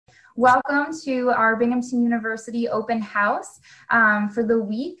Welcome to our Binghamton University open house for the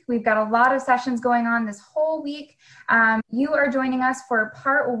week. We've got a lot of sessions going on this whole week. You are joining us for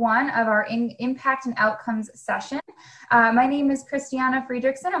part one of our Impact and Outcomes session. My name is Christiana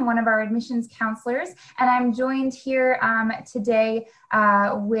Friedrichsen. I'm one of our admissions counselors, and I'm joined here today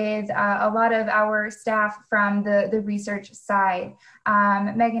with a lot of our staff from the research side.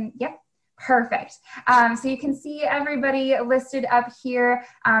 Megan, yep. Perfect. So you can see everybody listed up here,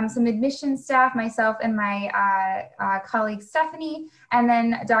 some admissions staff, myself and my colleague Stephanie, and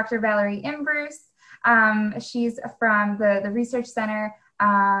then Dr. Valerie Imbruce. She's from the Research Center,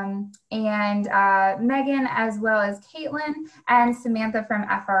 and Megan, as well as Caitlin and Samantha from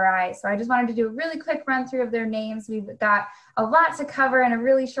FRI. So I just wanted to do a really quick run through of their names. We've got a lot to cover in a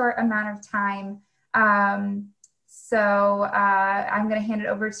really short amount of time. So I'm going to hand it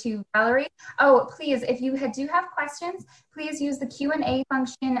over to Valerie. Oh, please, if you do have questions, please use the Q&A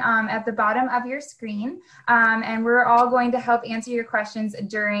function at the bottom of your screen. And we're all going to help answer your questions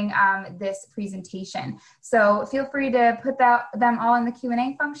during this presentation. So feel free to put them all in the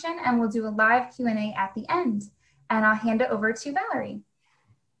Q&A function, and we'll do a live Q&A at the end. And I'll hand it over to Valerie.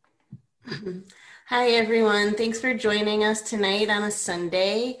 Hi, everyone. Thanks for joining us tonight on a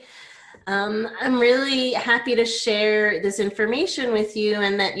Sunday. I'm really happy to share this information with you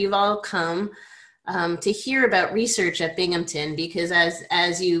and that you've all come to hear about research at Binghamton, because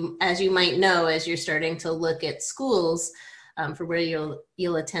as you might know, as you're starting to look at schools for where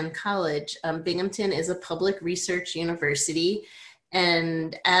you'll attend college, Binghamton is a public research university.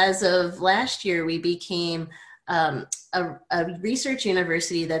 And as of last year, we became a research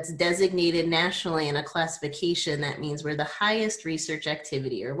university that's designated nationally in a classification that means we're the highest research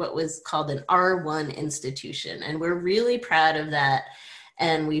activity, or what was called an R1 institution. And we're really proud of that.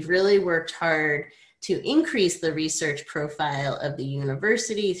 And we've really worked hard to increase the research profile of the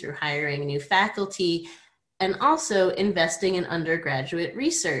university through hiring new faculty and also investing in undergraduate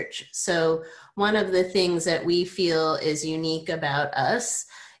research. So one of the things that we feel is unique about us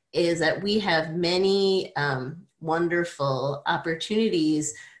is that we have many wonderful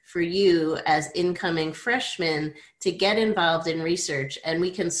opportunities for you as incoming freshmen to get involved in research, and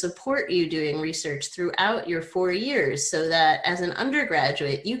we can support you doing research throughout your 4 years so that as an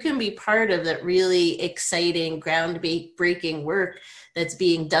undergraduate, you can be part of that really exciting, groundbreaking work that's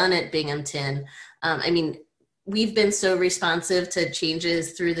being done at Binghamton. We've been so responsive to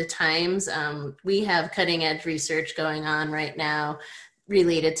changes through the times. We have cutting edge research going on right now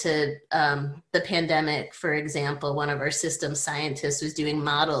related to the pandemic. For example, one of our system scientists was doing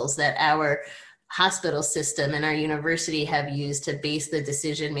models that our hospital system and our university have used to base the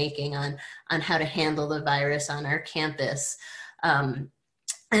decision making on how to handle the virus on our campus. And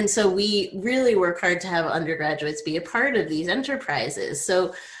so we really work hard to have undergraduates be a part of these enterprises.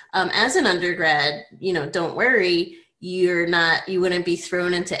 So as an undergrad, don't worry, you wouldn't be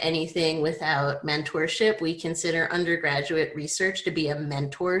thrown into anything without mentorship. We consider undergraduate research to be a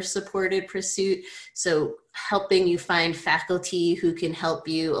mentor-supported pursuit. So helping you find faculty who can help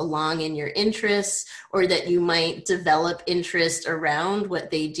you along in your interests, or that you might develop interest around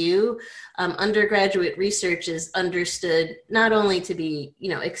what they do. Undergraduate research is understood not only to be,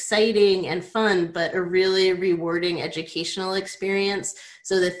 exciting and fun, but a really rewarding educational experience.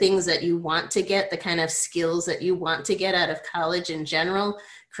 So the things that you want to get, the kind of skills that you want to get out of college in general,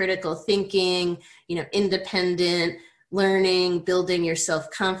 critical thinking, independent learning, building your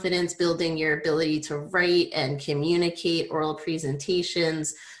self-confidence, building your ability to write and communicate oral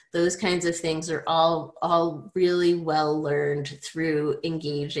presentations, those kinds of things are all really well learned through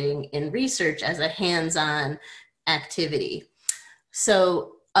engaging in research as a hands-on activity.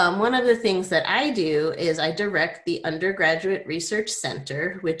 So one of the things that I do is I direct the Undergraduate Research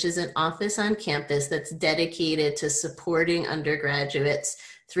Center, which is an office on campus that's dedicated to supporting undergraduates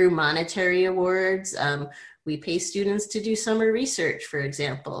through monetary awards. We pay students to do summer research, for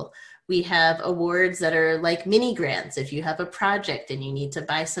example. We have awards that are like mini grants. If you have a project and you need to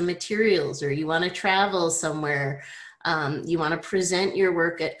buy some materials, or you want to travel somewhere, you want to present your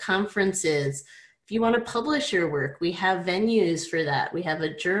work at conferences, if you want to publish your work, we have venues for that. We have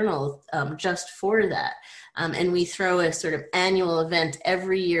a journal just for that. And we throw a sort of annual event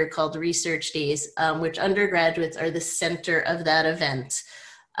every year called Research Days, which undergraduates are the center of that event,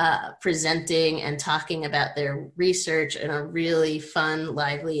 presenting and talking about their research in a really fun,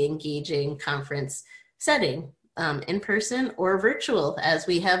 lively, engaging conference setting, in person or virtual, as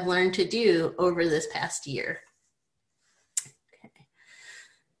we have learned to do over this past year. Okay.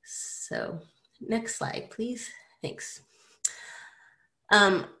 So next slide, please. Thanks.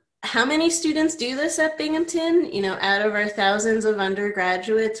 how many students do this at Binghamton? You know, out of our thousands of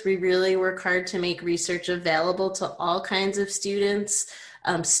undergraduates, we really work hard to make research available to all kinds of students,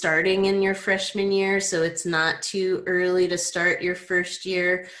 starting in your freshman year. So it's not too early to start your first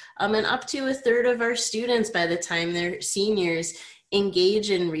year. And up to a third of our students by the time they're seniors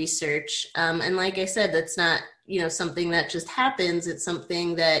engage in research. And like I said, that's not, you know, something that just happens. It's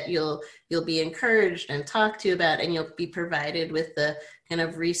something that you'll be encouraged and talked to about, and you'll be provided with the kind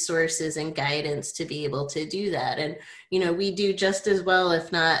of resources and guidance to be able to do that. And, you know, we do just as well,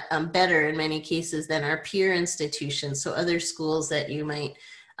 if not better in many cases, than our peer institutions. So other schools that you might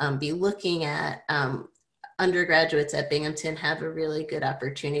be looking at, undergraduates at Binghamton have a really good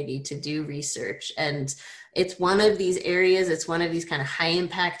opportunity to do research. And it's one of these areas, it's one of these kind of high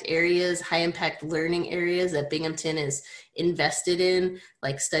impact areas, high impact learning areas that Binghamton is invested in,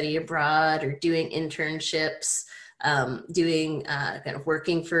 like study abroad or doing internships, doing kind of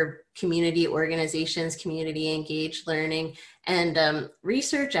working for community organizations, community engaged learning. And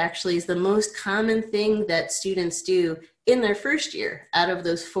research actually is the most common thing that students do in their first year out of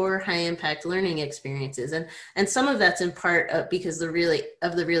those 4 high impact learning experiences. And some of that's in part because the really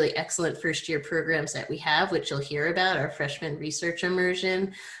excellent first year programs that we have, which you'll hear about, our freshman research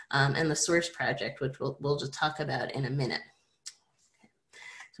immersion and the source project, which we'll just talk about in a minute.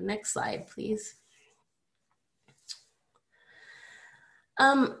 So next slide, please.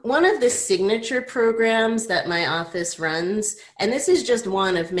 One of the signature programs that my office runs, and this is just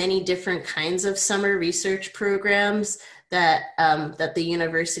one of many different kinds of summer research programs that that the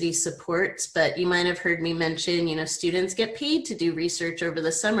university supports, but you might have heard me mention, you know, students get paid to do research over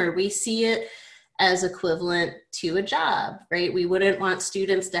the summer. We see it as equivalent to a job, right? We wouldn't want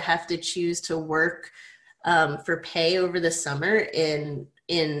students to have to choose to work for pay over the summer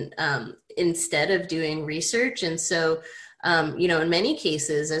instead of doing research. And so you know, in many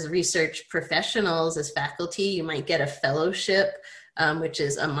cases, as research professionals, as faculty, you might get a fellowship, which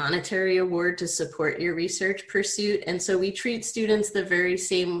is a monetary award to support your research pursuit. And so we treat students the very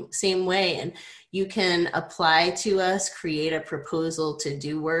same way. And you can apply to us, create a proposal to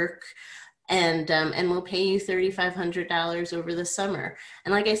do work, and we'll pay you $3,500 over the summer.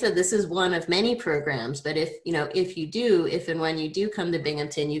 And like I said, this is one of many programs, but if and when you do come to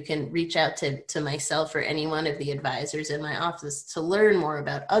Binghamton, you can reach out to myself or any one of the advisors in my office to learn more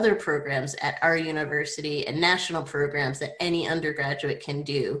about other programs at our university and national programs that any undergraduate can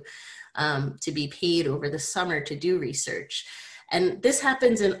do to be paid over the summer to do research. And this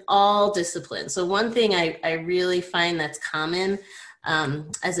happens in all disciplines. So one thing I really find that's common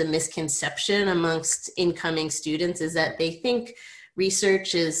as a misconception amongst incoming students is that they think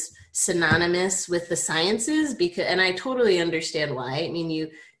research is synonymous with the sciences, and I totally understand why. I mean,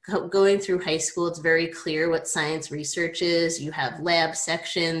 going through high school, it's very clear what science research is. You have lab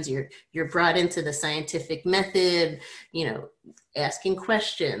sections, you're brought into the scientific method, you know, asking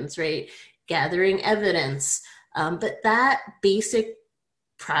questions, right? Gathering evidence. But that basic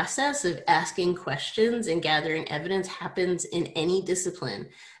process of asking questions and gathering evidence happens in any discipline.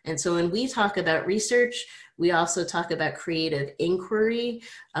 And so when we talk about research, we also talk about creative inquiry.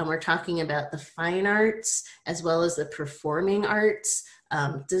 We're talking about the fine arts as well as the performing arts,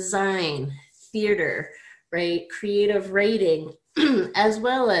 design, theater, right? Creative writing, as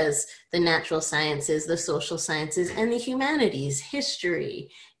well as the natural sciences, the social sciences, and the humanities, history,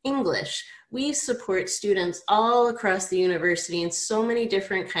 English. We support students all across the university in so many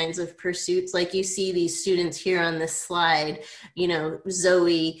different kinds of pursuits. Like you see these students here on this slide, you know,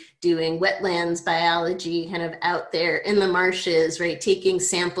 Zoe doing wetlands biology kind of out there in the marshes, right? Taking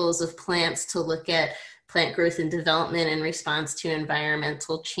samples of plants to look at plant growth and development in response to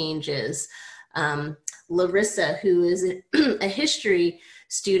environmental changes. Larissa, who is a history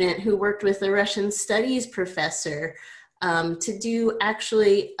student who worked with a Russian studies professor to do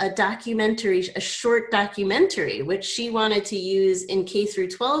actually a short documentary, which she wanted to use in K through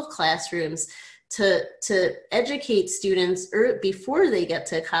 12 classrooms to educate students before they get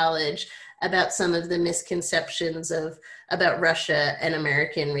to college about some of the misconceptions about Russia and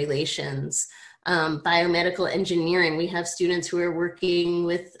American relations. Biomedical engineering, we have students who are working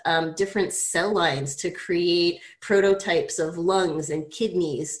with different cell lines to create prototypes of lungs and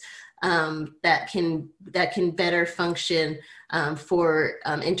kidneys that can better function for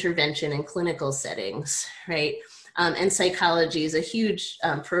intervention in clinical settings, right? And psychology is a huge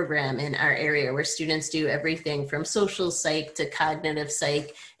program in our area where students do everything from social psych to cognitive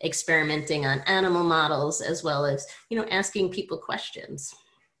psych, experimenting on animal models, as well as, you know, asking people questions.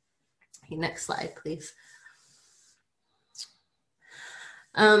 Okay, next slide, please.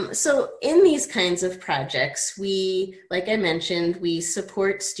 So in these kinds of projects, like I mentioned, we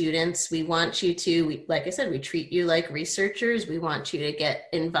support students. We want you to, like I said, we treat you like researchers. We want you to get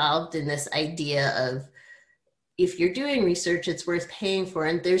involved in this idea of, if you're doing research, it's worth paying for,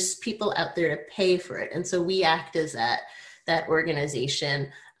 and there's people out there to pay for it. And so we act as that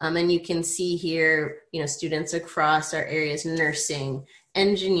organization. And you can see here, students across our areas: nursing,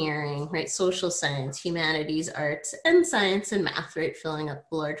 engineering, right, social science, humanities, arts, and science and math, right, filling up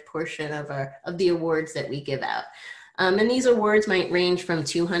a large portion of the awards that we give out. And these awards might range from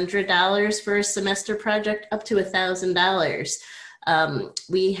 $200 for a semester project up to $1,000.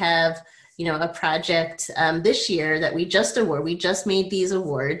 We have a project this year that we just made these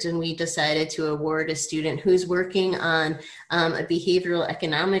awards, and we decided to award a student who's working on a behavioral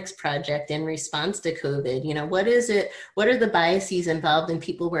economics project in response to COVID. What are the biases involved in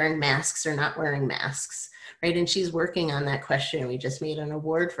people wearing masks or not wearing masks, right? And she's working on that question, and we just made an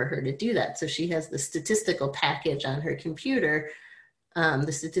award for her to do that. So she has the statistical package on her computer,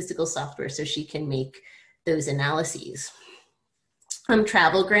 the statistical software, so she can make those analyses.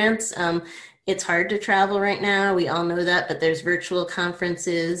 Travel grants. It's hard to travel right now. We all know that, but there's virtual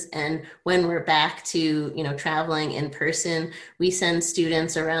conferences. And when we're back to, traveling in person, we send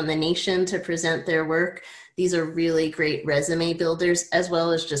students around the nation to present their work. These are really great resume builders, as well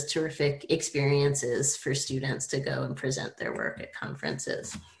as just terrific experiences for students to go and present their work at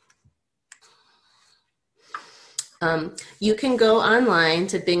conferences. You can go online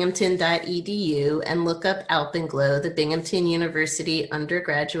to binghamton.edu and look up Alpenglow, the Binghamton University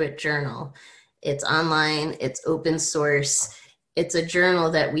undergraduate journal. It's online, it's open source. It's a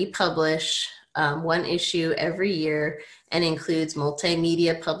journal that we publish one issue every year, and includes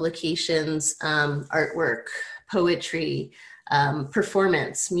multimedia publications, artwork, poetry,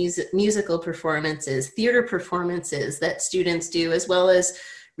 performance, musical performances, theater performances that students do, as well as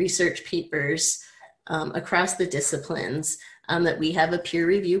research papers across the disciplines, that we have a peer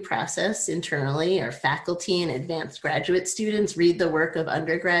review process internally. Our faculty and advanced graduate students read the work of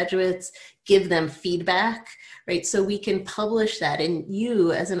undergraduates, give them feedback, right? So we can publish that, and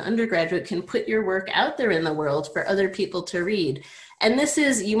you as an undergraduate can put your work out there in the world for other people to read. And this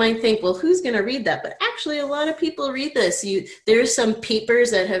is, you might think, well, who's going to read that? But actually a lot of people read this. There's some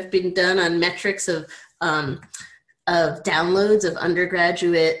papers that have been done on metrics of downloads of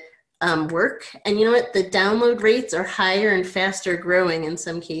undergraduate work. And you know what? The download rates are higher and faster growing in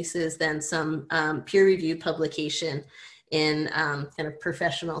some cases than some peer-reviewed publication in kind of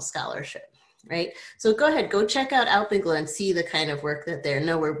professional scholarship, right? So go ahead, go check out Alpenglow and see the kind of work that they're.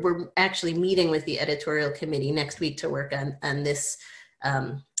 No, we're actually meeting with the editorial committee next week to work on this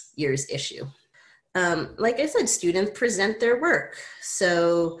year's issue. Like I said, students present their work.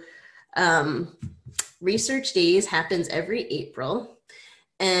 So Research Days happens every April.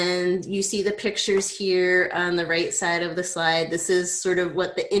 And you see the pictures here on the right side of the slide. This is sort of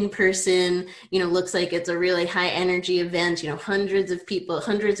what the in-person, looks like. It's a really high energy event. Hundreds of people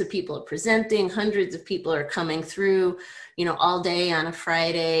are presenting, hundreds of people are coming through, all day on a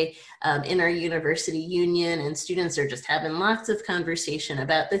Friday in our university union, and students are just having lots of conversation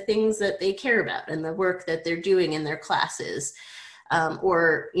about the things that they care about and the work that they're doing in their classes.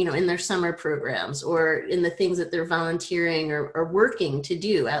 Or in their summer programs, or in the things that they're volunteering or working to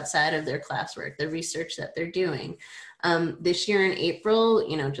do outside of their classwork, the research that they're doing. This year in April,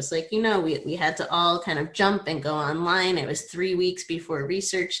 just like we had to all kind of jump and go online. It was 3 weeks before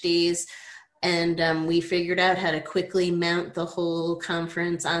Research Days, and we figured out how to quickly mount the whole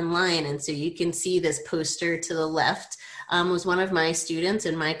conference online. And so you can see this poster to the left was one of my students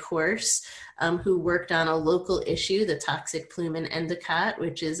in my course, who worked on a local issue, the toxic plume in Endicott,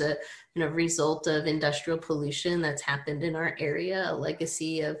 which is a result of industrial pollution that's happened in our area, a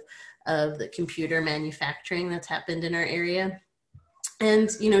legacy of the computer manufacturing that's happened in our area.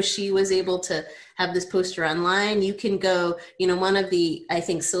 And, she was able to have this poster online. You can go, one of the, I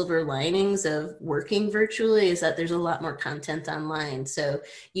think, silver linings of working virtually is that there's a lot more content online. So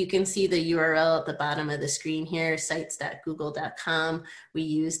you can see the URL at the bottom of the screen here, sites.google.com. We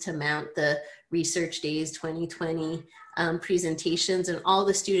use to mount the Research Days 2020 presentations, and all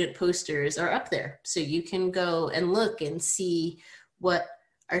the student posters are up there. So you can go and look and see what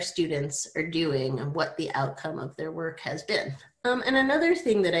our students are doing and what the outcome of their work has been. And another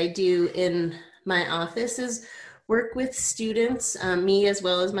thing that I do in my office is work with students, me as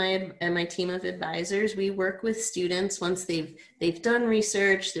well as my team of advisors. We work with students once they've done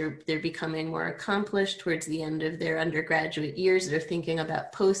research, they're becoming more accomplished towards the end of their undergraduate years. They're thinking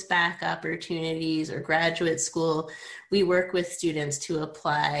about post-bac opportunities or graduate school. We work with students to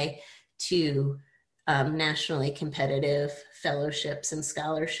apply to nationally competitive fellowships and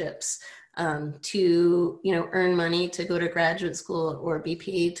scholarships to, earn money to go to graduate school or be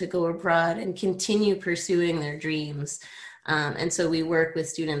paid to go abroad and continue pursuing their dreams. And so we work with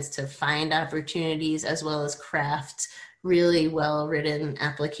students to find opportunities as well as craft really well-written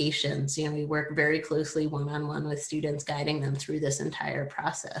applications. We work very closely one-on-one with students, guiding them through this entire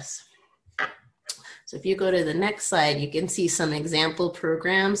process. So if you go to the next slide, you can see some example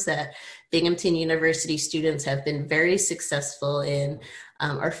programs that Binghamton University students have been very successful in.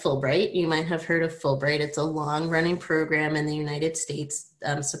 Our Fulbright, you might have heard of Fulbright. It's a long-running program in the United States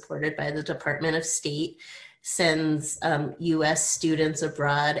supported by the Department of State. Sends US students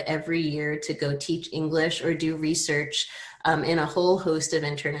abroad every year to go teach English or do research in a whole host of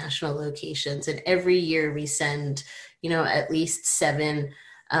international locations. And every year we send, at least 7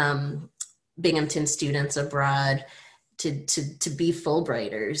 Binghamton students abroad to be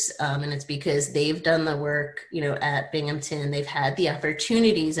Fulbrighters. And it's because they've done the work, at Binghamton. They've had the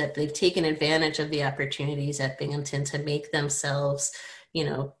opportunities, they've taken advantage of the opportunities at Binghamton to make themselves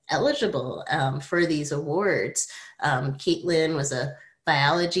eligible for these awards. Caitlin was a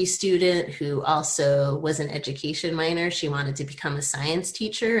biology student who also was an education minor. She wanted to become a science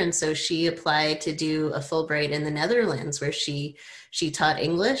teacher. And so she applied to do a Fulbright in the Netherlands where she taught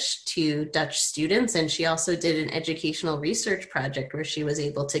English to Dutch students. And she also did an educational research project where she was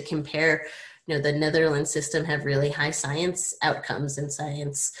able to compare the Netherlands system have really high science outcomes and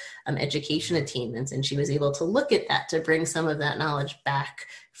science education attainments. And she was able to look at that to bring some of that knowledge back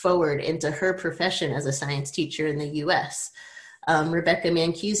forward into her profession as a science teacher in the US. Rebecca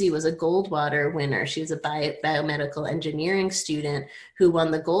Mancusi was a Goldwater winner. She was a biomedical engineering student who won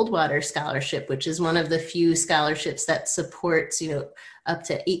the Goldwater Scholarship, which is one of the few scholarships that supports, up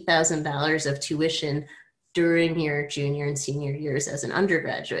to $8,000 of tuition during your junior and senior years as an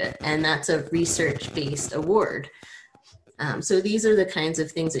undergraduate. And that's a research-based award. So these are the kinds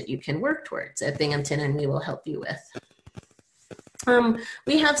of things that you can work towards at Binghamton, and we will help you with.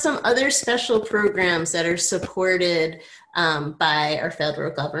 We have some other special programs that are supported by our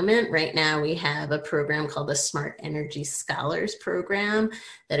federal government. Right now we have a program called the Smart Energy Scholars Program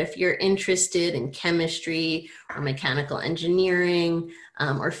that if you're interested in chemistry or mechanical engineering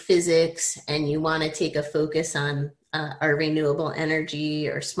or physics and you want to take a focus on our renewable energy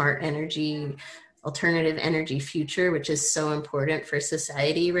or smart energy, alternative energy future, which is so important for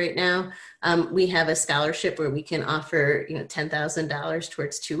society right now. We have a scholarship where we can offer, $10,000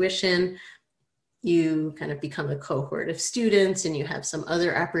 towards tuition. You kind of become a cohort of students and you have some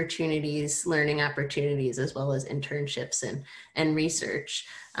other opportunities, learning opportunities, as well as internships and research.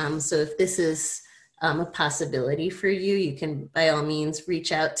 So if this is a possibility for you, you can by all means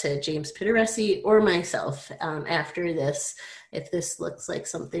reach out to James Pitteresi or myself after this, if this looks like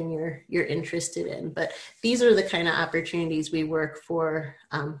something you're interested in. But these are the kind of opportunities we work for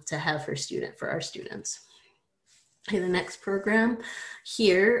to have for our students. Okay, the next program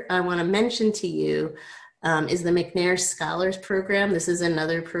here I want to mention to you is the McNair Scholars Program. This is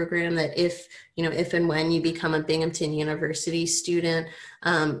another program that if and when you become a Binghamton University student,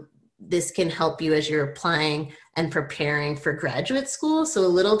 this can help you as you're applying and preparing for graduate school. So a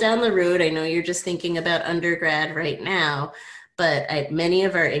little down the road, I know you're just thinking about undergrad right now, but many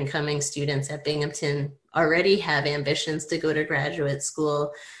of our incoming students at Binghamton already have ambitions to go to graduate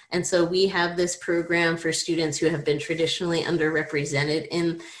school. And so we have this program for students who have been traditionally underrepresented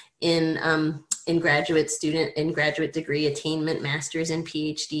in graduate degree attainment, masters and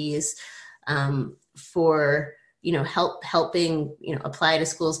PhDs, for helping apply to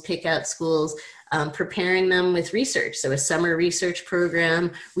schools, pick out schools, preparing them with research. So a summer research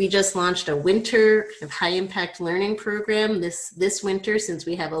program. We just launched a winter high impact learning program this winter, since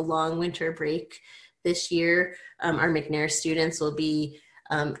we have a long winter break this year. Our McNair students will be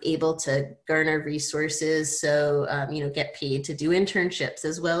able to garner resources. So, get paid to do internships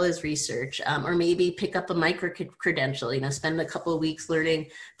as well as research, or maybe pick up a micro credential, spend a couple of weeks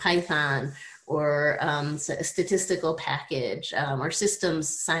learning Python or a statistical package, or systems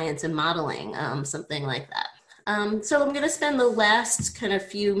science and modeling, something like that. So I'm going to spend the last kind of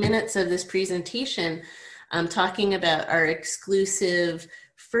few minutes of this presentation talking about our exclusive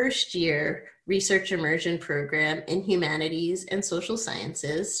first year research immersion program in humanities and social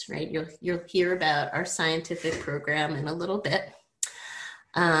sciences, right? You'll hear about our scientific program in a little bit.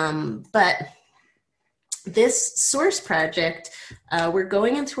 But this source project, we're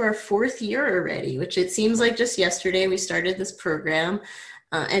going into our 4th year already, which it seems like just yesterday we started this program.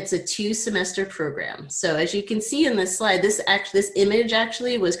 It's a 2-semester program. So as you can see in this slide, this image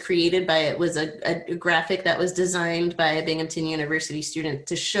actually was created by, it was a graphic that was designed by a Binghamton University student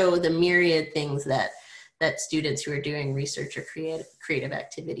to show the myriad things that that students who are doing research or creative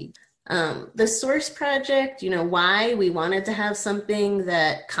activity. The source project, why we wanted to have something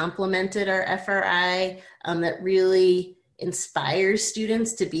that complemented our FRI, that really inspires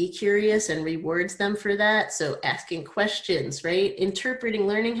students to be curious and rewards them for that. So asking questions, right?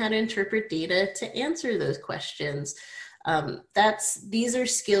 Learning how to interpret data to answer those questions. These are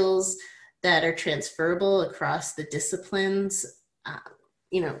skills that are transferable across the disciplines.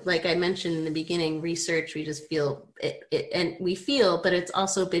 Like I mentioned in the beginning, research, we just feel but it's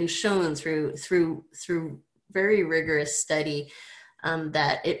also been shown through very rigorous study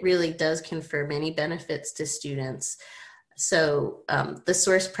that it really does confer many benefits to students. So the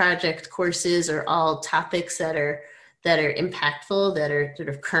source project courses are all topics that are impactful, that are sort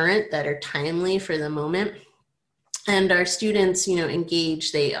of current, that are timely for the moment. And our students,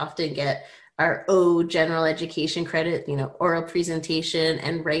 engage, they often get our O general education credit, oral presentation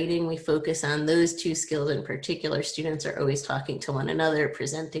and writing. We focus on those two skills in particular. Students are always talking to one another,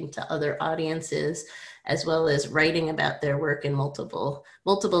 presenting to other audiences, as well as writing about their work in multiple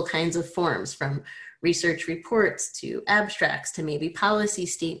kinds of forms, from research reports to abstracts to maybe policy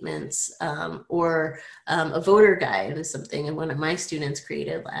statements, or a voter guide is something one of my students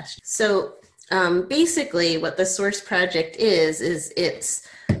created last year. So basically what the source project is it's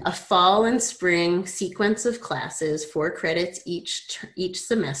a fall and spring sequence of classes, 4 credits each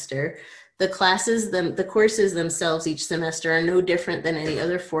semester. The courses themselves each semester are no different than any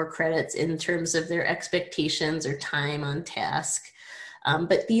other 4 credits in terms of their expectations or time on task.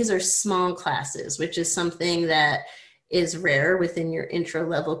 But these are small classes, which is something that is rare within your intro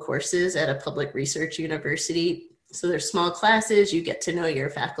level courses at a public research university. So they're small classes. You get to know your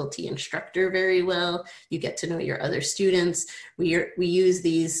faculty instructor very well. You get to know your other students. We use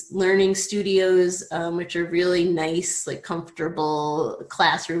these learning studios, which are really nice, like comfortable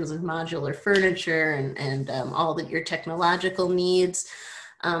classrooms with modular furniture and all your technological needs.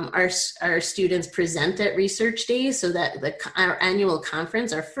 Our students present at research days, so that our annual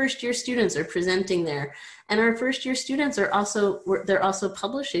conference, our first year students are presenting there, and our first year students are also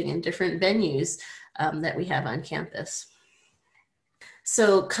publishing in different venues that we have on campus.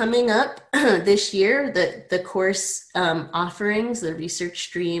 So coming up this year, the course offerings, the research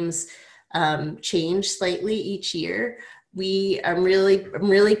streams change slightly each year. I'm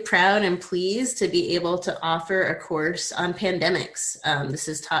really proud and pleased to be able to offer a course on pandemics. This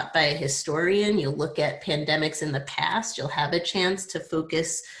is taught by a historian. You'll look at pandemics in the past. You'll have a chance to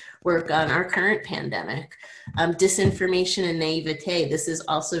focus work on our current pandemic. Disinformation and naivete. This is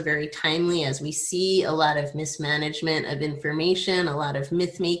also very timely as we see a lot of mismanagement of information, a lot of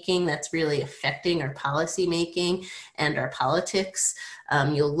myth making that's really affecting our policy making and our politics.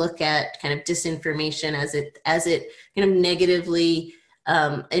 You'll look at kind of disinformation as it kind of negatively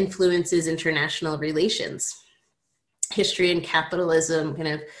influences international relations. History and capitalism,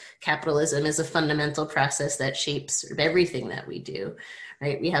 capitalism is a fundamental process that shapes everything that we do,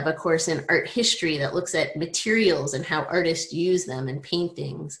 right? We have a course in art history that looks at materials and how artists use them in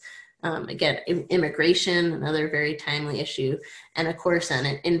paintings. Again, immigration, another very timely issue, and a course on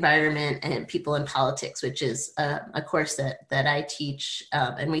environment and people in politics, which is a course that I teach,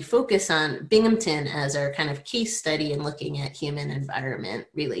 and we focus on Binghamton as our kind of case study in looking at human-environment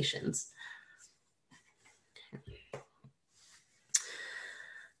relations.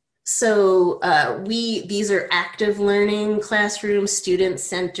 So these are active learning classrooms,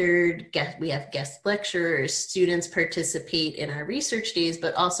 student-centered. We have guest lecturers. Students participate in our research days,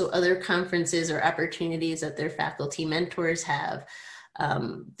 but also other conferences or opportunities that their faculty mentors have.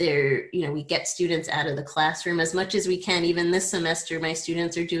 We get students out of the classroom as much as we can. Even this semester, my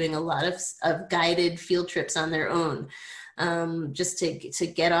students are doing a lot of guided field trips on their own, just to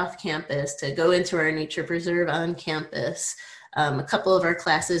get off campus, to go into our nature preserve on campus. A couple of our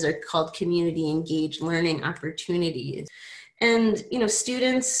classes are called community engaged learning opportunities. And,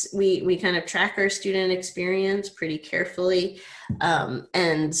 students, we kind of track our student experience pretty carefully.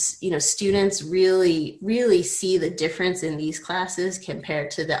 And students really see the difference in these classes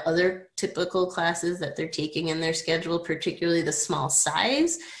compared to the other typical classes that they're taking in their schedule, particularly the small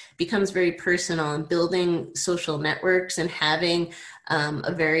size becomes very personal, and building social networks and having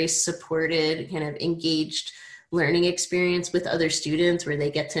a very supported, kind of engaged learning experience with other students where they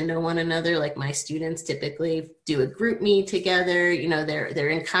get to know one another. Like my students typically do a group meet together, they're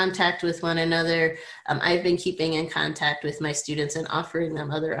in contact with one another. I've been keeping in contact with my students and offering them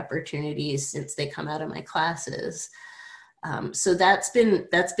other opportunities since they come out of my classes. So that's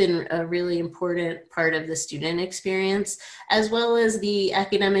been a really important part of the student experience, as well as the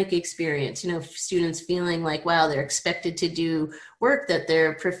academic experience. You know, students feeling like, wow, they're expected to do work that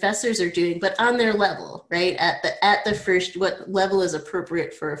their professors are doing, but on their level, right? At the first, what level is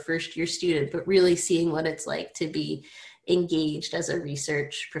appropriate for a first year student, but really seeing what it's like to be engaged as a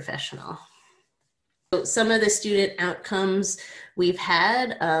research professional. So some of the student outcomes we've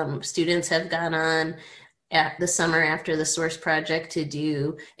had, students have gone on at the summer after the source project to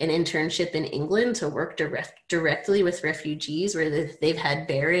do an internship in England to work directly with refugees, where they've had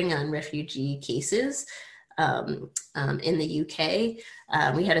bearing on refugee cases in the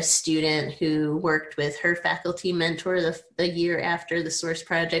UK. We had a student who worked with her faculty mentor the year after the source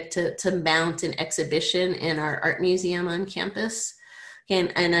project to mount an exhibition in our art museum on campus.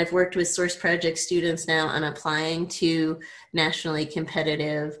 And I've worked with source project students now on applying to nationally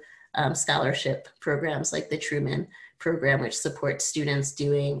competitive scholarship programs like the Truman program, which supports students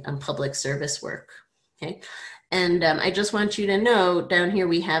doing public service work. Okay. And I just want you to know down here,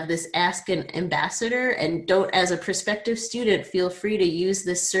 we have this Ask an Ambassador, and as a prospective student, feel free to use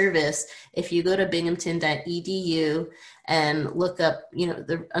this service. If you go to binghamton.edu and look up,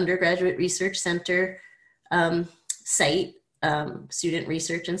 the Undergraduate Research Center site, Student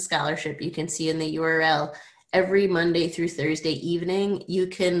Research and Scholarship, you can see in the URL, every Monday through Thursday evening, you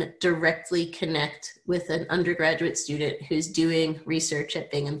can directly connect with an undergraduate student who's doing research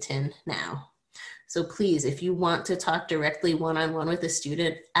at Binghamton now. So please, if you want to talk directly one-on-one with a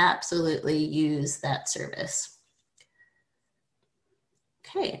student, absolutely use that service.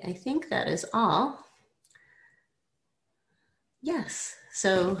 Okay, I think that is all. Yes,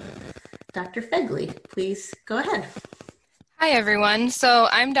 so Dr. Fegley, please go ahead. Hi, everyone. So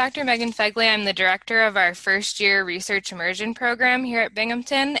I'm Dr. Megan Fegley. I'm the director of our first year research immersion program here at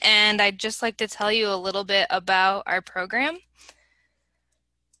Binghamton, and I'd just like to tell you a little bit about our program.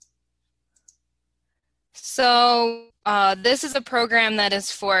 So this is a program that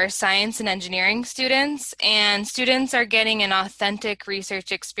is for science and engineering students, and students are getting an authentic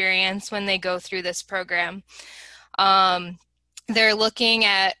research experience when they go through this program. They're looking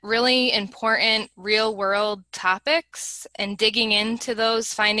at really important real-world topics and digging into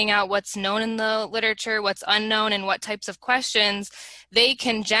those, finding out what's known in the literature, what's unknown, and what types of questions they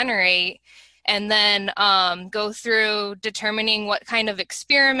can generate, and then go through determining what kind of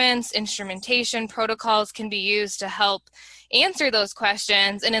experiments, instrumentation, protocols can be used to help answer those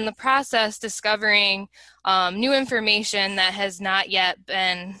questions, and in the process discovering new information that has not yet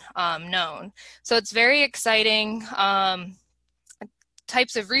been known. So it's very exciting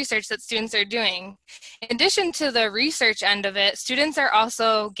types of research that students are doing. In addition to the research end of it, students are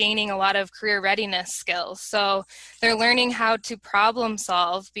also gaining a lot of career readiness skills. So they're learning how to problem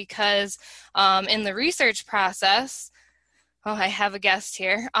solve because in the research process, I have a guest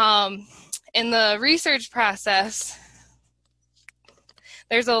here. In the research process,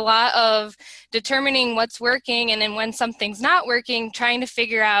 there's a lot of determining what's working, and then when something's not working, trying to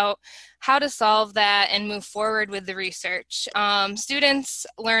figure out how to solve that and move forward with the research. Students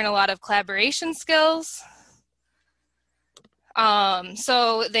learn a lot of collaboration skills.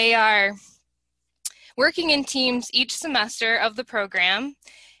 So they are working in teams each semester of the program,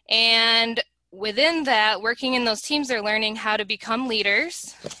 and within that, working in those teams, they're learning how to become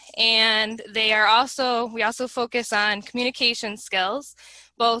leaders, and we also focus on communication skills,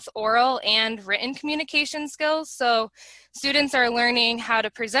 both oral and written communication skills. So students are learning how to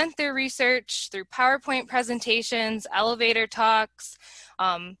present their research through PowerPoint presentations, elevator talks,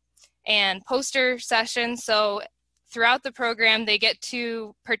 and poster sessions. So throughout the program, they get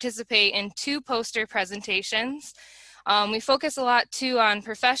to participate in 2 poster presentations. We focus a lot too on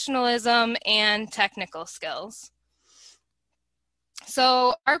professionalism and technical skills.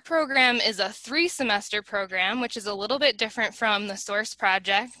 So our program is a 3-semester program, which is a little bit different from the source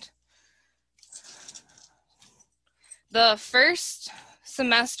project. The first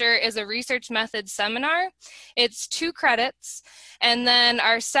semester is a research methods seminar. It's 2 credits. And then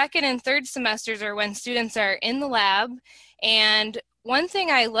our second and third semesters are when students are in the lab. And one thing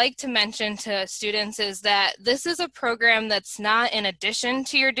I like to mention to students is that this is a program that's not in addition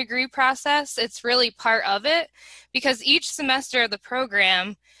to your degree process. It's really part of it, because each semester of the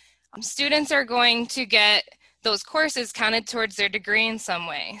program, students are going to get those courses counted towards their degree in some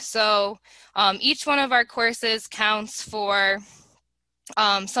way. So each one of our courses counts for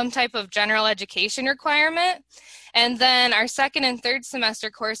some type of general education requirement. And then our second and third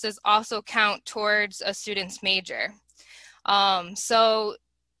semester courses also count towards a student's major. And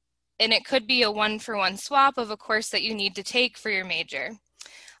it could be a 1-for-1 swap of a course that you need to take for your major.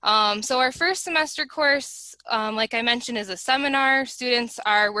 So our first semester course, like I mentioned, is a seminar. Students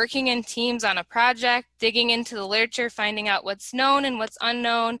are working in teams on a project, digging into the literature, finding out what's known and what's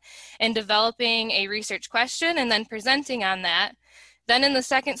unknown, and developing a research question and then presenting on that. Then in the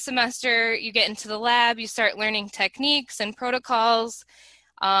second semester, you get into the lab, you start learning techniques and protocols,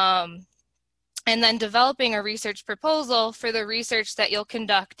 and then developing a research proposal for the research that you'll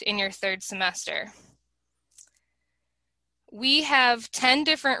conduct in your third semester. We have 10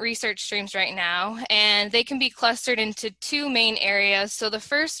 different research streams right now, and they can be clustered into two main areas. So the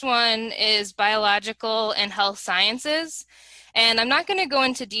first one is biological and health sciences. And I'm not going to go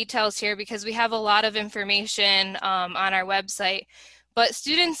into details here because we have a lot of information on our website. But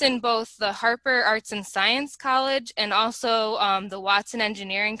students in both the Harper Arts and Science College and also the Watson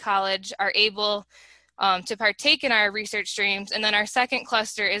Engineering College are able to partake in our research streams. And then our second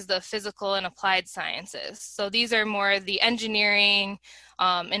cluster is the physical and applied sciences. So these are more the engineering,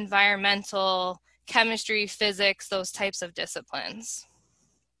 environmental, chemistry, physics, those types of disciplines.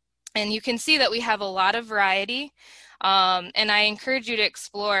 And you can see that we have a lot of variety, and I encourage you to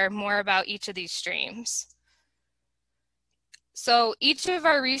explore more about each of these streams. So each of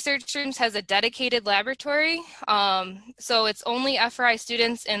our research streams has a dedicated laboratory. So it's only FRI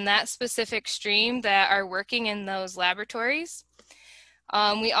students in that specific stream that are working in those laboratories.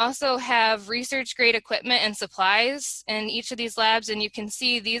 We also have research grade equipment and supplies in each of these labs, and you can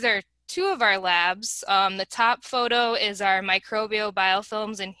see these are two of our labs. The top photo is our microbial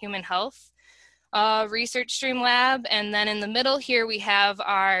biofilms and human health research stream lab, and then in the middle here we have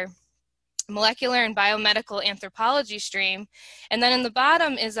our molecular and biomedical anthropology stream. And then in the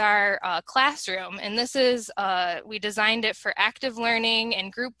bottom is our classroom. And this is, we designed it for active learning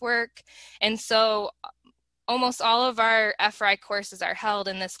and group work. And so almost all of our FRI courses are held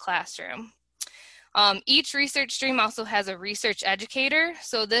in this classroom. Each research stream also has a research educator.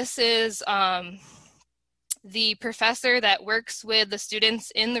 So this is the professor that works with the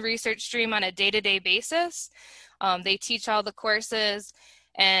students in the research stream on a day-to-day basis. They teach all the courses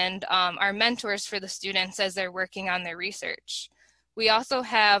and are mentors for the students as they're working on their research. We also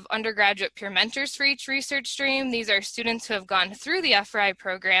have undergraduate peer mentors for each research stream. These are students who have gone through the FRI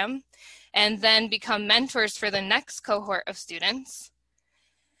program and then become mentors for the next cohort of students.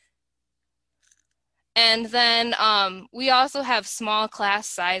 And then we also have small class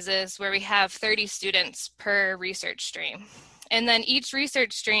sizes where we have 30 students per research stream. And then each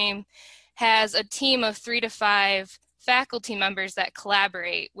research stream has a team of 3 to 5 faculty members that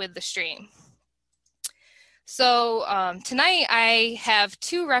collaborate with the stream. So tonight I have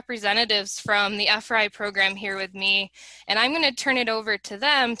 2 representatives from the FRI program here with me, and I'm going to turn it over to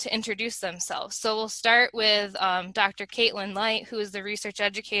them to introduce themselves. So we'll start with Dr. Caitlin Light, who is the research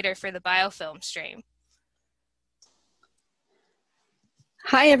educator for the biofilm stream.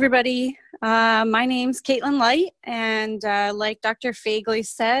 Hi, everybody. My name's Caitlin Light, and like Dr. Fagley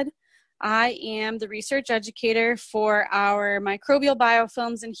said, I am the research educator for our microbial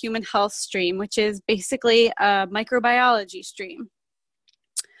biofilms and human health stream, which is basically a microbiology stream.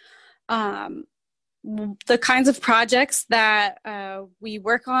 The kinds of projects that we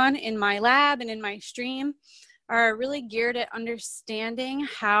work on in my lab and in my stream are really geared at understanding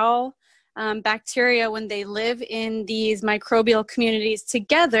how bacteria, when they live in these microbial communities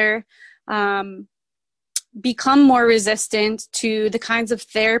together, become more resistant to the kinds of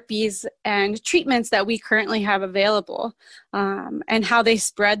therapies and treatments that we currently have available, and how they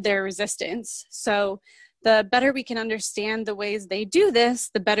spread their resistance. So the better we can understand the ways they do this,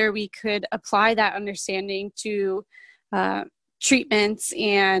 the better we could apply that understanding to treatments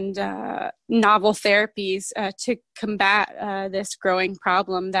and novel therapies to combat this growing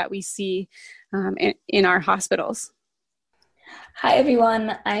problem that we see in our hospitals. Hi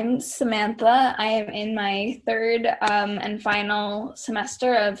everyone, I'm Samantha. I am in my 3rd and final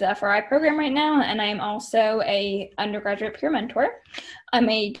semester of the FRI program right now, and I'm also a undergraduate peer mentor. I'm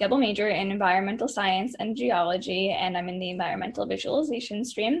a double major in environmental science and geology, and I'm in the environmental visualization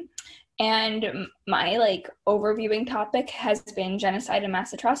stream. And my overviewing topic has been genocide and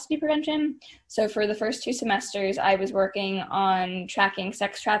mass atrocity prevention. So for the first 2 semesters, I was working on tracking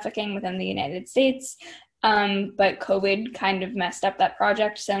sex trafficking within the United States. But COVID kind of messed up that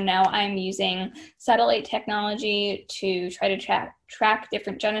project. So now I'm using satellite technology to try to track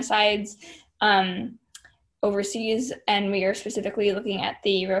different genocides overseas. And we are specifically looking at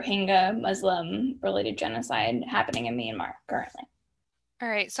the Rohingya Muslim related genocide happening in Myanmar currently. All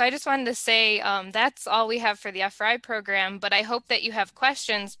right, so I just wanted to say that's all we have for the FRI program, but I hope that you have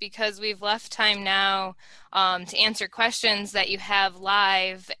questions because we've left time now to answer questions that you have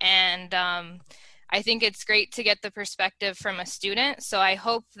live, and I think it's great to get the perspective from a student. So I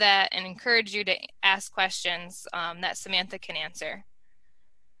hope that and encourage you to ask questions that Samantha can answer.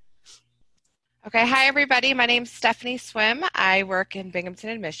 Okay, hi everybody. My name's Stephanie Swim. I work in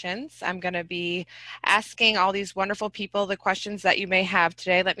Binghamton Admissions. I'm going to be asking all these wonderful people the questions that you may have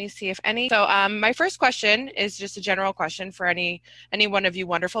today. Let me see if any. So my first question is just a general question for any one of you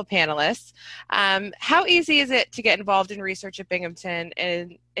wonderful panelists. How easy is it to get involved in research at Binghamton?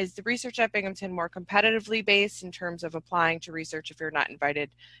 And is the research at Binghamton more competitively based in terms of applying to research if you're not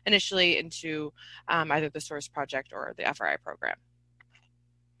invited initially into either the SOURCE project or the FRI program?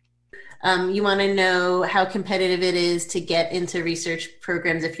 You want to know how competitive it is to get into research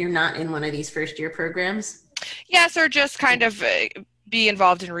programs if you're not in one of these first year programs? Yes, or just kind of be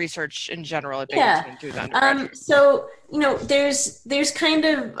involved in research in general at Binghamton through the undergraduate. So, there's kind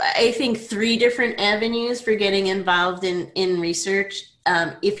of, I think, 3 different avenues for getting involved in research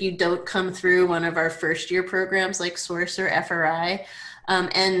if you don't come through one of our first year programs like SOURCE or FRI.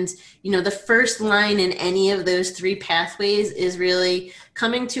 The first line in any of those 3 pathways is really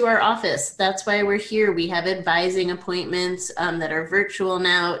coming to our office. That's why we're here. We have advising appointments that are virtual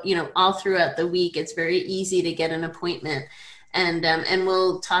now, all throughout the week. It's very easy to get an appointment. And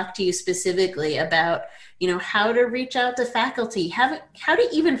we'll talk to you specifically about, how to reach out to faculty, how to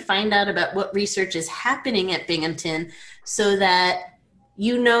even find out about what research is happening at Binghamton so that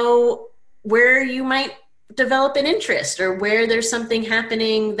you know where you might develop an interest or where there's something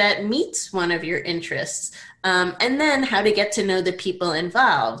happening that meets one of your interests, and then how to get to know the people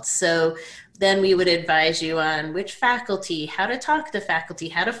involved. So then we would advise you on which faculty, how to talk to faculty,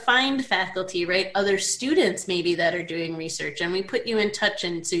 how to find faculty, right? Other students maybe that are doing research, and we put you in touch,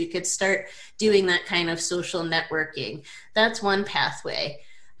 and so you could start doing that kind of social networking. That's one pathway.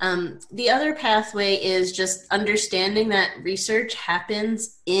 The other pathway is just understanding that research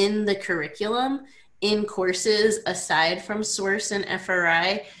happens in the curriculum, in courses aside from SOURCE and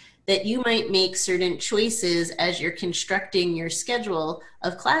FRI, that you might make certain choices as you're constructing your schedule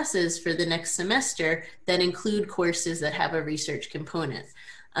of classes for the next semester that include courses that have a research component.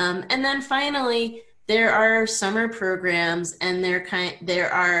 And then finally, there are summer programs, and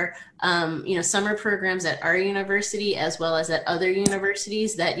there are summer programs at our university as well as at other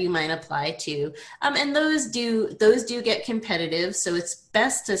universities that you might apply to, and those do get competitive. So it's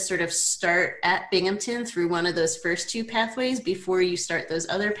best to sort of start at Binghamton through one of those first 2 pathways before you start those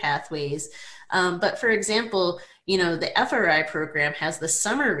other pathways. But for example, the FRI program has the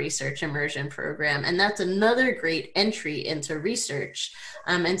summer research immersion program, and that's another great entry into research.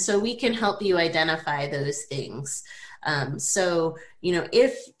 And so we can help you identify those things.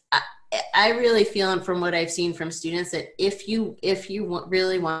 If I really feel, and from what I've seen from students, that if you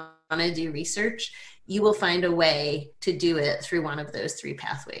really want to do research, you will find a way to do it through one of those 3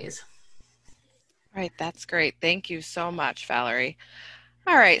 pathways. Right, that's great. Thank you so much, Valerie.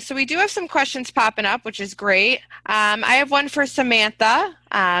 All right, so we do have some questions popping up, which is great. I have one for Samantha.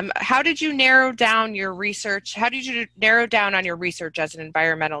 How did you narrow down your research? How did you narrow down on your research as an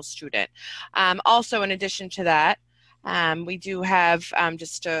environmental student? Also, in addition to that, we do have,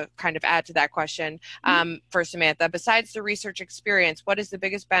 just to kind of add to that question, for Samantha, besides the research experience, what is the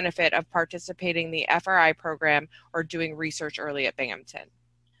biggest benefit of participating in the FRI program or doing research early at Binghamton?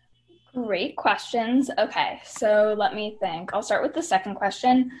 Great questions. Okay, so let me think. I'll start with the second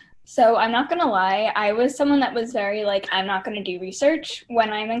question. So I'm not going to lie, I was someone that was very I'm not going to do research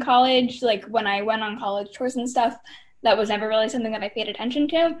when I'm in college. When I went on college tours and stuff, that was never really something that I paid attention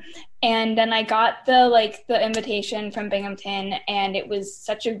to. And then I got the invitation from Binghamton, and it was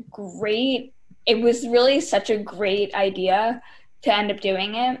really such a great idea to end up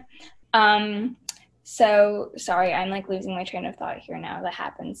doing it. So sorry, I'm losing my train of thought here now. That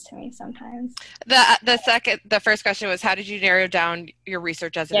happens to me sometimes. The first question was, how did you narrow down your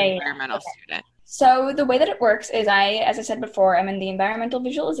research as an environmental student? So the way that it works is as I said before, I'm in the environmental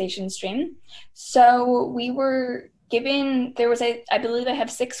visualization stream. So we were given, I believe I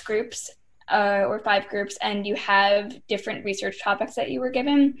have 6 groups or 5 groups, and you have different research topics that you were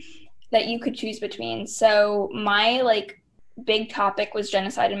given that you could choose between. So my big topic was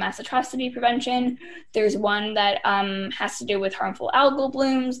genocide and mass atrocity prevention. There's one that has to do with harmful algal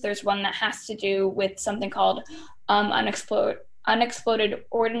blooms. There's one that has to do with something called unexploded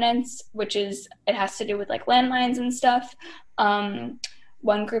ordnance, it has to do with landmines and stuff.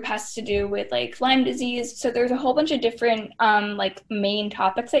 One group has to do with Lyme disease. So there's a whole bunch of different main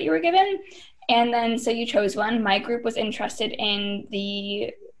topics that you were given. And then so you chose one. My group was interested in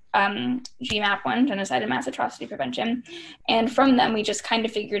the GMAP one, genocide and mass atrocity prevention. And from them, we just kind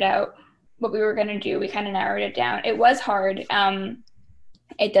of figured out what we were going to do. We kind of narrowed it down. It was hard.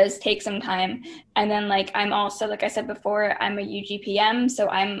 it does take some time. And then like I'm also, like I said before, I'm a UGPM, so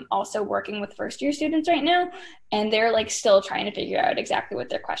I'm also working with first year students right now, and they're like still trying to figure out exactly what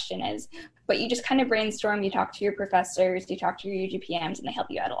their question is. But you just kind of brainstorm, you talk to your professors, you talk to your UGPMs, and they help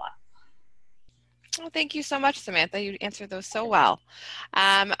you out a lot. Well, thank you so much, Samantha. You answered those so well.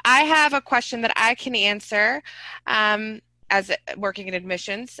 I have a question that I can answer. As working in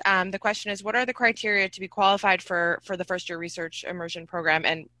admissions, the question is, what are the criteria to be qualified for the first year research immersion program?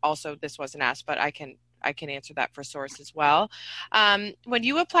 And also, this wasn't asked, but I can answer that for Source as well. When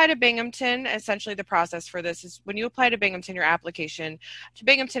you apply to Binghamton, essentially the process for this is when you apply to Binghamton, your application to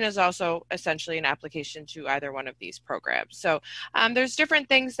Binghamton is also essentially an application to either one of these programs. So there's different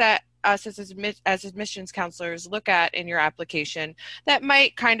things that us as admissions counselors look at in your application that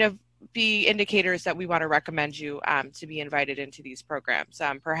might kind of be indicators that we want to recommend you to be invited into these programs.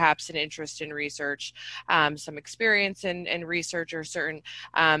 Perhaps an interest in research, some experience in research or certain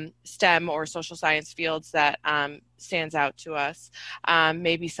STEM or social science fields that stands out to us.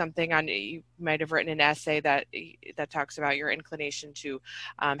 Maybe something on, you might have written an essay that talks about your inclination to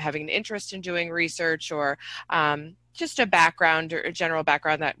having an interest in doing research, or just a background or a general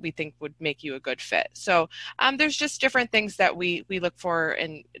background that we think would make you a good fit. So there's just different things that we look for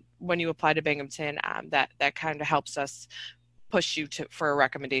when you apply to Binghamton that kind of helps us push you for a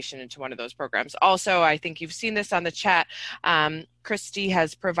recommendation into one of those programs. Also, I think you've seen this on the chat. Christy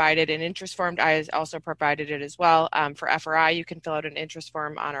has provided an interest form. I also provided it as well. For FRI, you can fill out an interest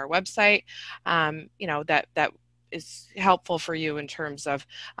form on our website. That is helpful for you in terms of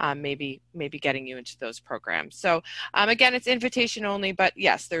maybe getting you into those programs. So again, it's invitation only, but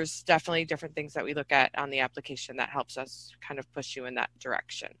yes, there's definitely different things that we look at on the application that helps us kind of push you in that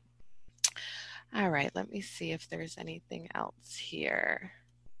direction. All right, let me see if there's anything else here.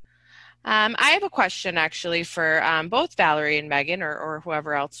 I have a question actually for both Valerie and Megan, or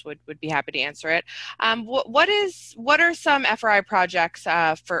whoever else would be happy to answer it. What are some FRI projects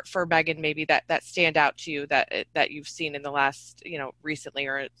for Megan maybe that stand out to you that you've seen in the last, recently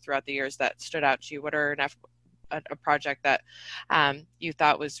or throughout the years that stood out to you? What are a project that you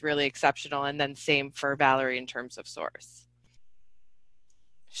thought was really exceptional, and then same for Valerie in terms of Source?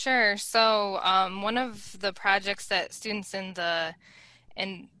 Sure. So one of the projects that students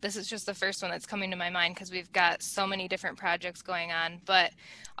and this is just the first one that's coming to my mind because we've got so many different projects going on, but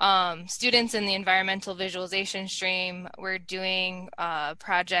students in the environmental visualization stream were doing a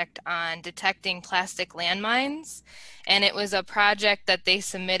project on detecting plastic landmines, and it was a project that they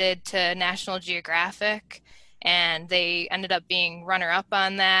submitted to National Geographic, and they ended up being runner-up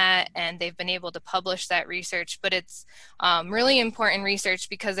on that, and they've been able to publish that research. But it's really important research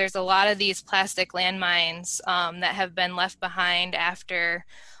because there's a lot of these plastic landmines that have been left behind after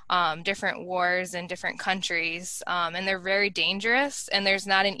different wars in different countries, and they're very dangerous, and there's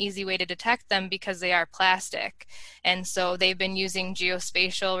not an easy way to detect them because they are plastic. And so they've been using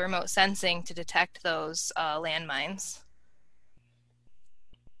geospatial remote sensing to detect those landmines.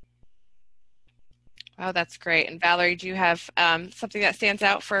 Oh, that's great. And Valerie, do you have something that stands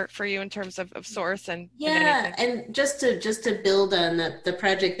out for you in terms of Source? And just to build on the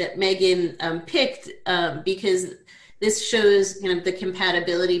project that Megan picked, because this shows the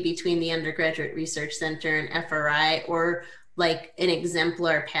compatibility between the Undergraduate Research Center and FRI, or like an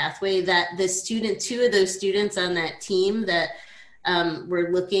exemplar pathway that two of those students on that team that were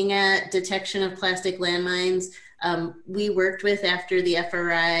looking at detection of plastic landmines, we worked with after the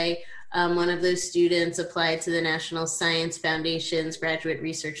FRI. One of those students applied to the National Science Foundation's Graduate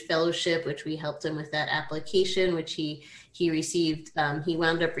Research Fellowship, which we helped him with that application, which he received. He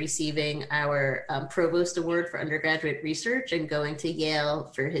wound up receiving our Provost Award for undergraduate research and going to Yale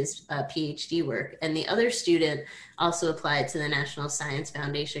for his PhD work. And the other student also applied to the National Science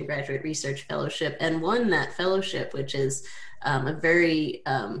Foundation Graduate Research Fellowship and won that fellowship, which is a very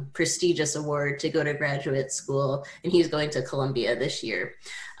prestigious award to go to graduate school, and he's going to Columbia this year.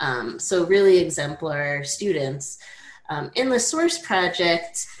 So really exemplar students. In the Source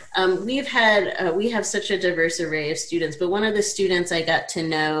project, we have such a diverse array of students, but one of the students I got to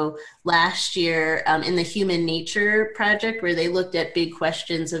know last year in the Human Nature project, where they looked at big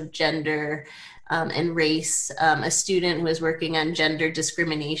questions of gender and race, a student who was working on gender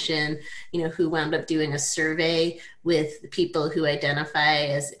discrimination, who wound up doing a survey with people who identify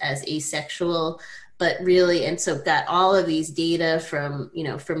as asexual, but really, and so got all of these data from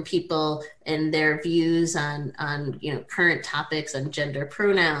people and their views on current topics on gender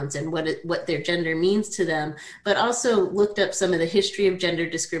pronouns and what their gender means to them, but also looked up some of the history of gender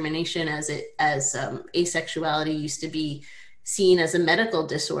discrimination as asexuality used to be seen as a medical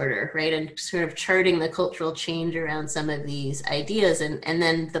disorder, right? And sort of charting the cultural change around some of these ideas, and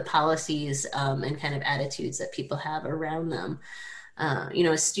then the policies and kind of attitudes that people have around them.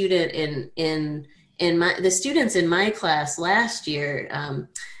 A student the students in my class last year,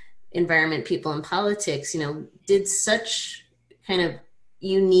 environment, people, and politics, did such kind of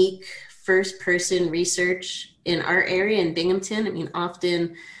unique first person research in our area in Binghamton. I mean,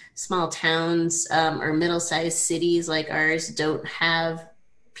 often small towns or middle-sized cities like ours don't have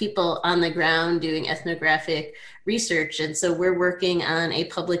people on the ground doing ethnographic research. And so we're working on a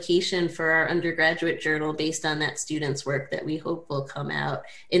publication for our undergraduate journal based on that student's work that we hope will come out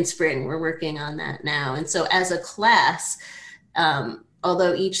in spring. We're working on that now. And so as a class,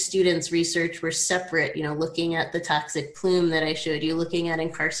 although each student's research were separate, looking at the toxic plume that I showed you, looking at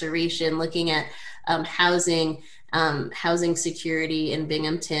incarceration, looking at housing security in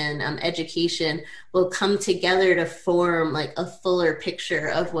Binghamton, education, will come together to form like a fuller picture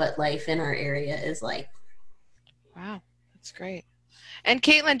of what life in our area is like. Wow, that's great. And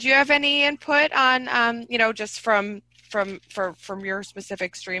Caitlin, do you have any input on, just from your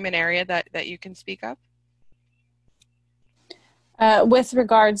specific stream and area that you can speak of? With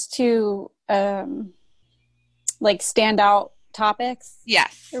regards to like standout topics?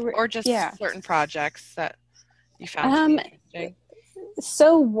 Yes, or just certain projects that you found to be interesting.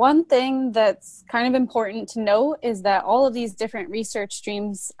 So one thing that's kind of important to note is that all of these different research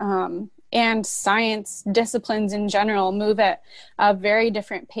streams and science disciplines in general move at very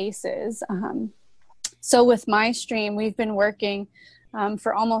different paces. So with my stream, we've been working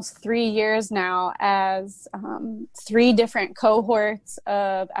for almost 3 years now as 3 different cohorts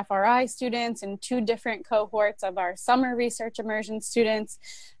of FRI students and 2 different cohorts of our summer research immersion students.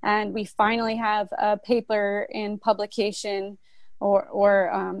 And we finally have a paper in publication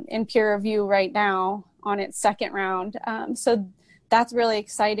or in peer review right now on its second round. So that's really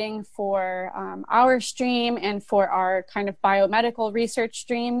exciting for our stream and for our kind of biomedical research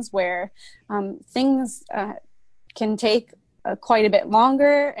streams where things can take quite a bit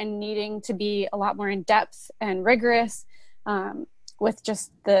longer and needing to be a lot more in depth and rigorous with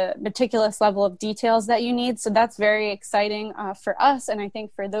just the meticulous level of details that you need. So that's very exciting for us, and I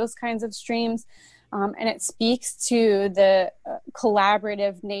think for those kinds of streams. And it speaks to the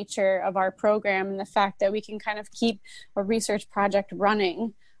collaborative nature of our program and the fact that we can kind of keep a research project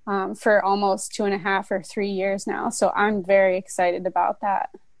running for almost 2.5 or 3 years now. So I'm very excited about that.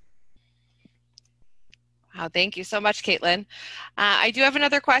 Wow, thank you so much, Caitlin. I do have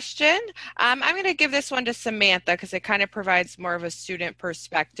another question. I'm going to give this one to Samantha because it kind of provides more of a student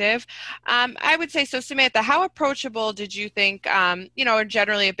perspective. I would say, so Samantha, how approachable did you think,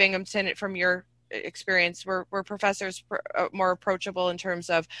 generally at Binghamton from your experience, were professors more approachable in terms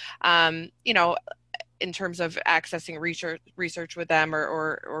of, in terms of accessing research with them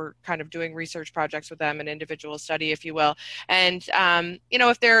or kind of doing research projects with them, an individual study, if you will. And,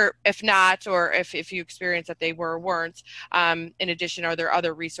 if not, or if you experience that they weren't, in addition, are there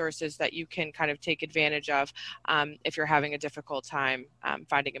other resources that you can kind of take advantage of if you're having a difficult time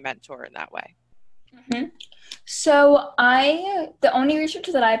finding a mentor in that way? Mm-hmm. So the only research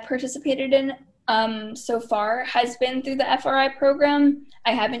that I participated in so far has been through the FRI program.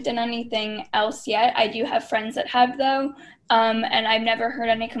 I haven't done anything else yet. I do have friends that have, though, and I've never heard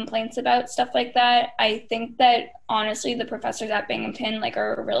any complaints about stuff like that. I think that, honestly, the professors at Binghamton,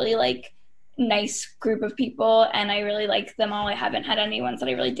 are a really, nice group of people, and I really like them all. I haven't had any ones that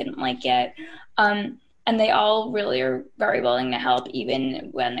I really didn't like yet. And they all really are very willing to help, even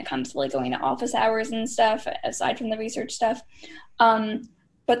when it comes to, going to office hours and stuff, aside from the research stuff.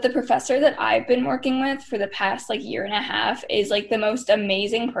 But the professor that I've been working with for the past 1.5 years is the most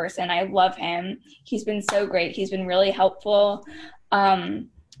amazing person. I love him. He's been so great. He's been really helpful.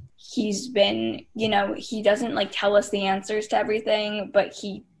 He's been, he doesn't tell us the answers to everything, but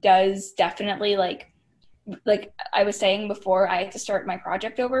he does definitely like I was saying before, I had to start my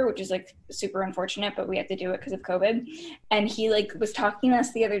project over, which is super unfortunate, but we had to do it because of COVID. And he was talking to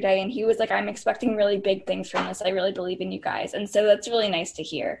us the other day, and he was like, I'm expecting really big things from this. I really believe in you guys. And so that's really nice to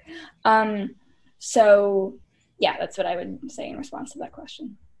hear. So yeah, that's what I would say in response to that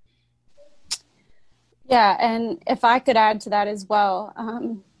question. Yeah, and if I could add to that as well,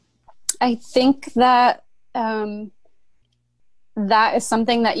 I think that that is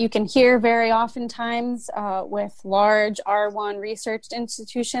something that you can hear very oftentimes with large R1 research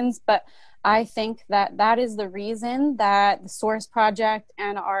institutions, but I think that that is the reason that the SOURCE project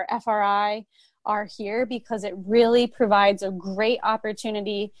and our FRI are here, because it really provides a great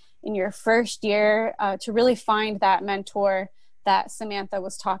opportunity in your first year to really find that mentor that Samantha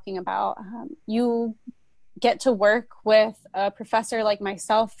was talking about. You get to work with a professor like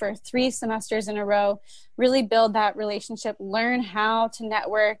myself for 3 semesters in a row, really build that relationship, learn how to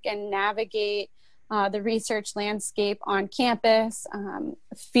network and navigate the research landscape on campus,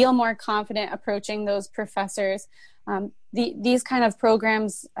 feel more confident approaching those professors. These kind of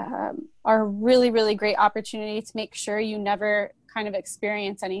programs are really, really great opportunity to make sure you never kind of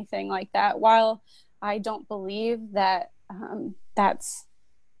experience anything like that. While I don't believe that that's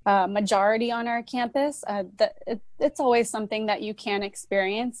majority on our campus, it's always something that you can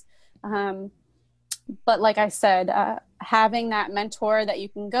experience. But like I said, having that mentor that you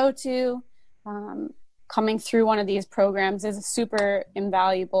can go to, coming through one of these programs is a super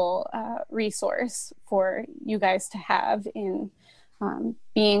invaluable resource for you guys to have in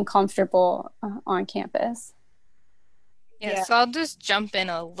being comfortable on campus. Yeah, so I'll just jump in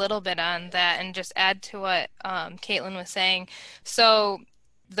a little bit on that and just add to what Caitlin was saying. So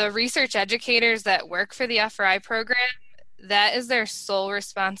the research educators that work for the FRI program, that is their sole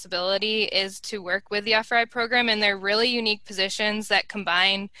responsibility, is to work with the FRI program, and they're really unique positions that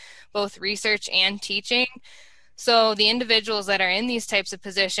combine both research and teaching. So the individuals that are in these types of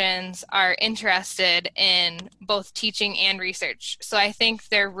positions are interested in both teaching and research. So I think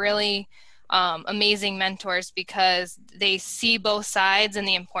they're really amazing mentors because they see both sides and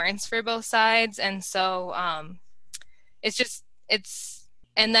the importance for both sides. And so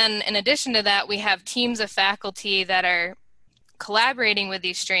and then in addition to that, we have teams of faculty that are collaborating with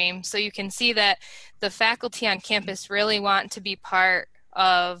these streams. So you can see that the faculty on campus really want to be part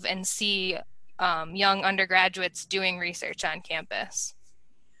of and see young undergraduates doing research on campus.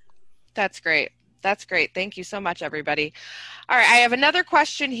 That's great. That's great. Thank you so much, everybody. All right, I have another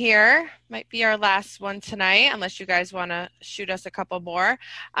question here. Might be our last one tonight, unless you guys want to shoot us a couple more.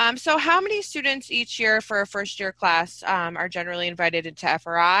 So how many students each year for a first-year class are generally invited into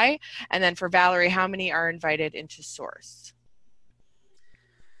FRI? And then for Valerie, how many are invited into Source?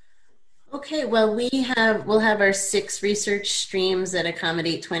 Okay, well, we'll have our 6 research streams that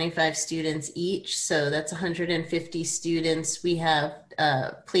accommodate 25 students each. So that's 150 students. We have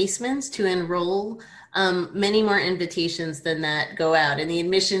placements to enroll. Many more invitations than that go out, and the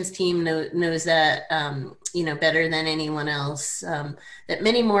admissions team knows that better than anyone else. That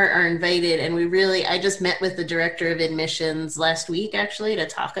many more are invited, and I just met with the director of admissions last week actually to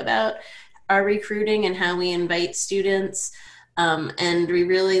talk about our recruiting and how we invite students. And we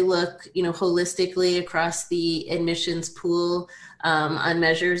really look, holistically across the admissions pool on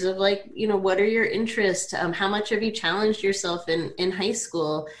measures of what are your interests? How much have you challenged yourself in high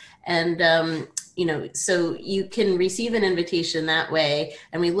school? And, so you can receive an invitation that way.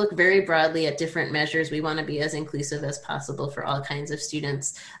 And we look very broadly at different measures. We want to be as inclusive as possible for all kinds of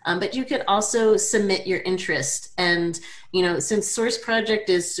students. But you could also submit your interest. And, since Source Project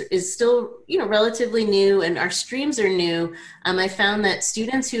is still, relatively new and our streams are new, I found that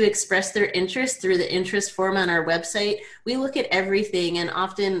students who express their interest through the interest form on our website, we look at everything, and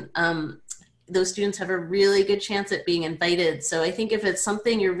often those students have a really good chance at being invited. So I think if it's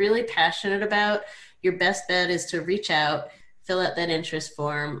something you're really passionate about, your best bet is to reach out, fill out that interest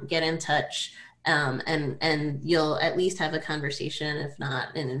form, get in touch, and you'll at least have a conversation, if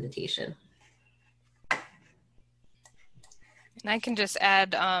not an invitation. And I can just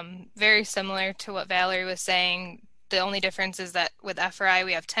add, very similar to what Valerie was saying, the only difference is that with FRI,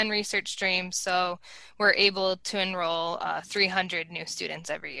 we have 10 research streams, so we're able to enroll 300 new students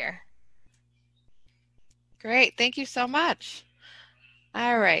every year. Great, thank you so much.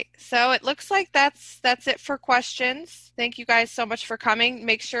 All right, so it looks like that's it for questions. Thank you guys so much for coming.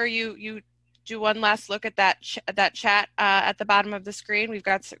 Make sure you do one last look at that chat at the bottom of the screen.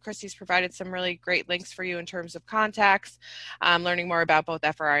 Christy's provided some really great links for you in terms of contacts, learning more about both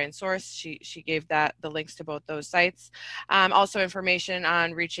FRI and Source. She gave the links to both those sites. Also information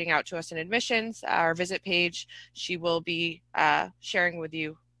on reaching out to us in admissions, our visit page. She will be sharing with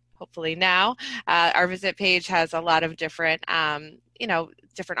you hopefully now. Our visit page has a lot of different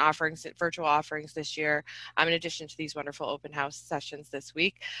different offerings, virtual offerings this year, in addition to these wonderful open house sessions this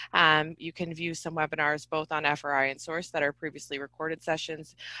week. You can view some webinars both on FRI and Source that are previously recorded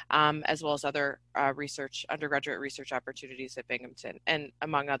sessions, as well as other undergraduate research opportunities at Binghamton, and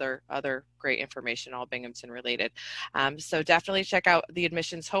among other great information, all Binghamton related. So definitely check out the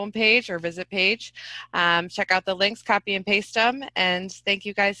admissions homepage or visit page. Check out the links, copy and paste them, and thank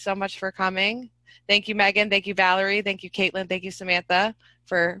you guys so much for coming. Thank you, Megan. Thank you, Valerie. Thank you, Caitlin. Thank you, Samantha,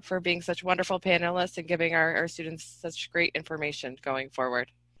 for being such wonderful panelists and giving our students such great information going forward.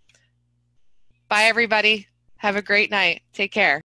 Bye, everybody. Have a great night. Take care.